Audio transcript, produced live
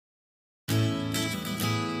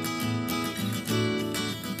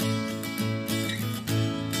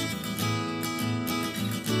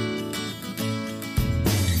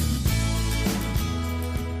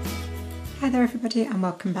Hi there everybody and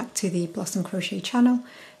welcome back to the Blossom Crochet channel.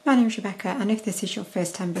 My name is Rebecca, and if this is your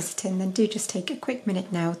first time visiting, then do just take a quick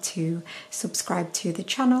minute now to subscribe to the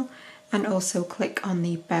channel and also click on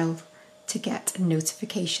the bell to get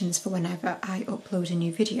notifications for whenever I upload a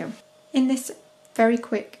new video. In this very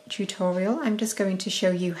quick tutorial I'm just going to show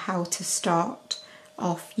you how to start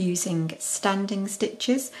off using standing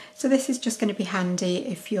stitches. So this is just going to be handy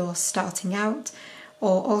if you're starting out,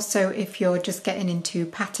 or also if you're just getting into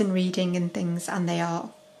pattern reading and things and they are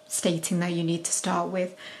stating that you need to start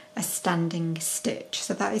with a standing stitch.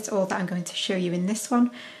 So that is all that I'm going to show you in this one.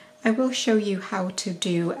 I will show you how to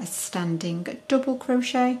do a standing double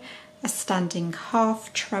crochet, a standing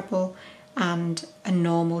half treble and a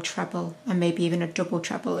normal treble, and maybe even a double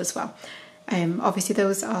treble as well. Obviously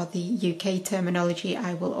those are the UK terminology.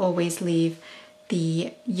 I will always leave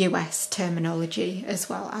the US terminology as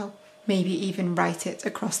well. I'll maybe even write it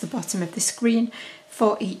across the bottom of the screen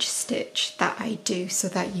for each stitch that I do so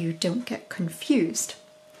that you don't get confused.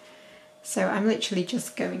 So I'm literally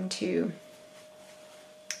just going to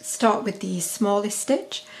start with the smallest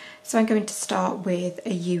stitch. So I'm going to start with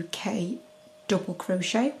a UK double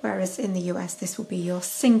crochet, whereas in the US this will be your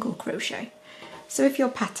single crochet. So if your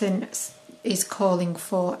pattern is calling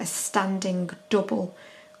for a standing double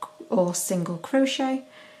or single crochet,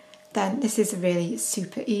 then this is a really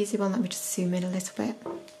super easy one. Let me just zoom in a little bit.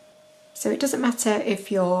 So it doesn't matter if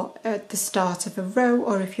you're at the start of a row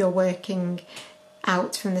or if you're working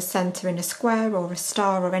out from the centre in a square or a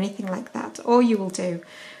star or anything like that. All you will do,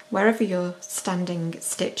 wherever your standing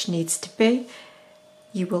stitch needs to be,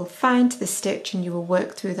 you will find the stitch and you will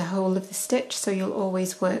work through the whole of the stitch. So you'll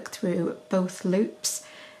always work through both loops.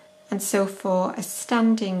 And so for a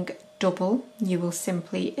standing double, you will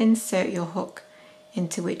simply insert your hook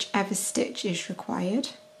into whichever stitch is required,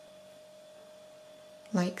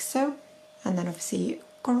 like so, and then obviously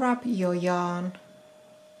grab your yarn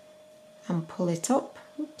and pull it up.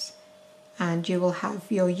 Oops. And you will have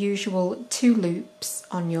your usual 2 loops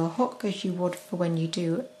on your hook as you would for when you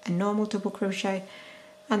do a normal double crochet,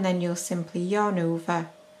 and then you'll simply yarn over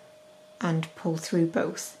and pull through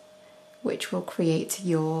both, which will create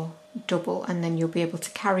your double, and then you'll be able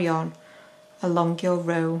to carry on along your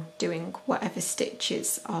row doing whatever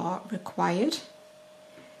stitches are required.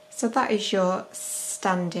 So that is your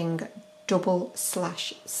standing double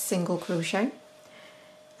slash single crochet.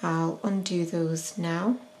 I'll undo those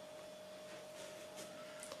now.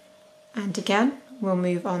 And again, we'll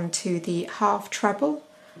move on to the half treble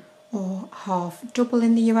or half double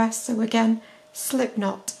in the US. So again, slip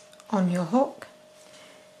knot on your hook.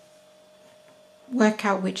 Work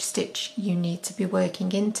out which stitch you need to be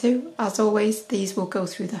working into. As always, these will go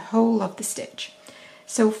through the whole of the stitch.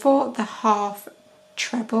 So for the half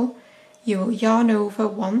treble, you will yarn over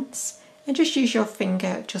once and just use your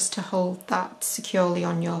finger just to hold that securely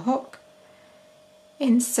on your hook.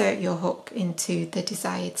 Insert your hook into the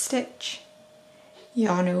desired stitch,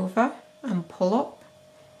 yarn over and pull up,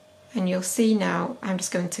 and you'll see now I'm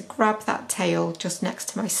just going to grab that tail just next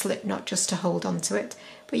to my slip knot just to hold on to it.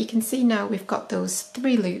 But you can see now we've got those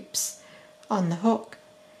 3 loops on the hook.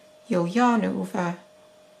 You'll yarn over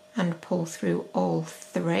and pull through all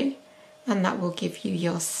 3, and that will give you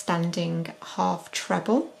your standing half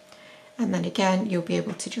treble. And then again you'll be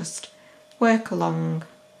able to just work along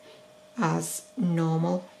as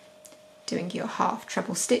normal, doing your half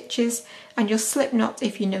treble stitches, and your slip knot,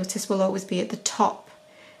 if you notice, will always be at the top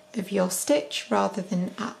of your stitch rather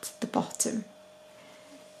than at the bottom.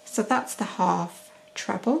 So that's the half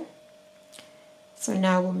treble. So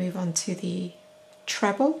now we'll move on to the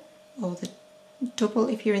treble or the double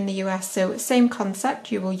if you're in the US. So same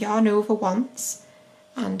concept, you will yarn over once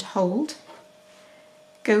and hold,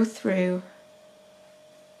 go through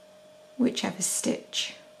whichever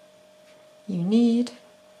stitch you need,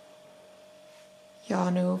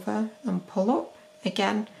 yarn over and pull up.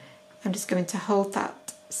 Again, I'm just going to hold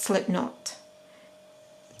that slip knot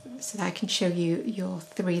so that I can show you your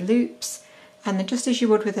 3 loops. And then just as you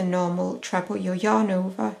would with a normal treble, you'll yarn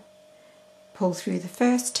over, pull through the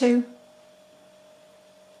first 2,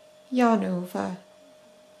 yarn over,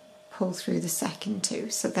 pull through the second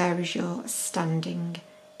 2. So there is your standing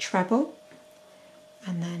treble.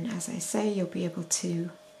 And then, as I say, you'll be able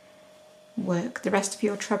to work the rest of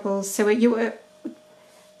your trebles. So you were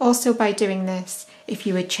also, by doing this, if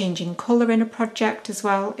you were changing colour in a project as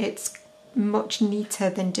well, it's much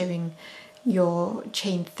neater than doing your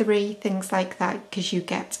chain 3, things like that, because you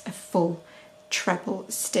get a full treble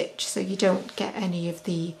stitch, so you don't get any of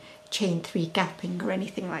the chain 3 gapping or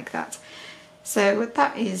anything like that. So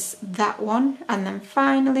that is that one. And then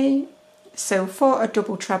finally, so for a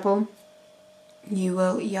double treble, you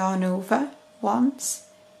will yarn over once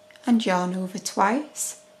and yarn over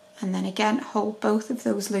twice, and then again hold both of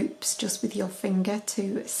those loops just with your finger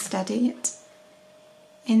to steady it.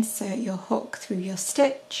 Insert your hook through your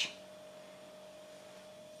stitch,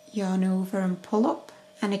 yarn over and pull up,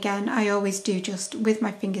 and again I always do just with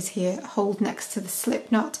my fingers here hold next to the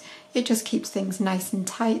slip knot. It just keeps things nice and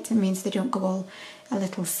tight. It means they don't go all a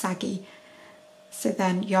little saggy. So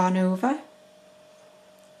then yarn over,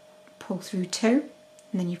 pull through 2,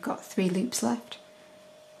 and then you've got 3 loops left.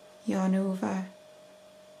 Yarn over,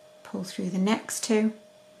 pull through the next 2,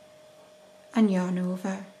 and yarn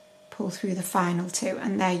over, pull through the final 2,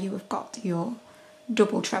 and there you have got your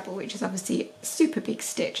double treble, which is obviously a super big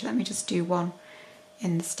stitch. Let me just do one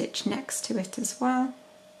in the stitch next to it as well.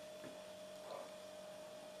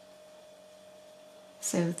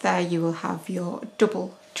 So there you will have your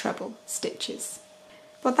double treble stitches.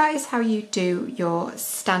 But that is how you do your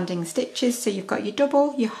standing stitches. So you've got your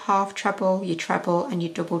double, your half treble, your treble and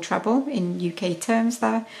your double treble in UK terms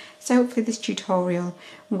there. So hopefully this tutorial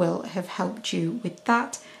will have helped you with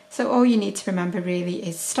that. So all you need to remember really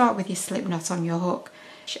is start with your slip knot on your hook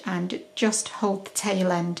and just hold the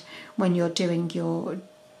tail end when you're doing your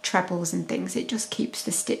trebles and things. It just keeps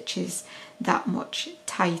the stitches that much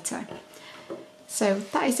tighter. So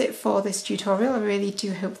that is it for this tutorial. I really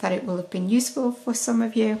do hope that it will have been useful for some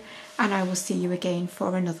of you, and I will see you again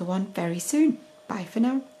for another one very soon. Bye for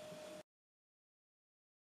now.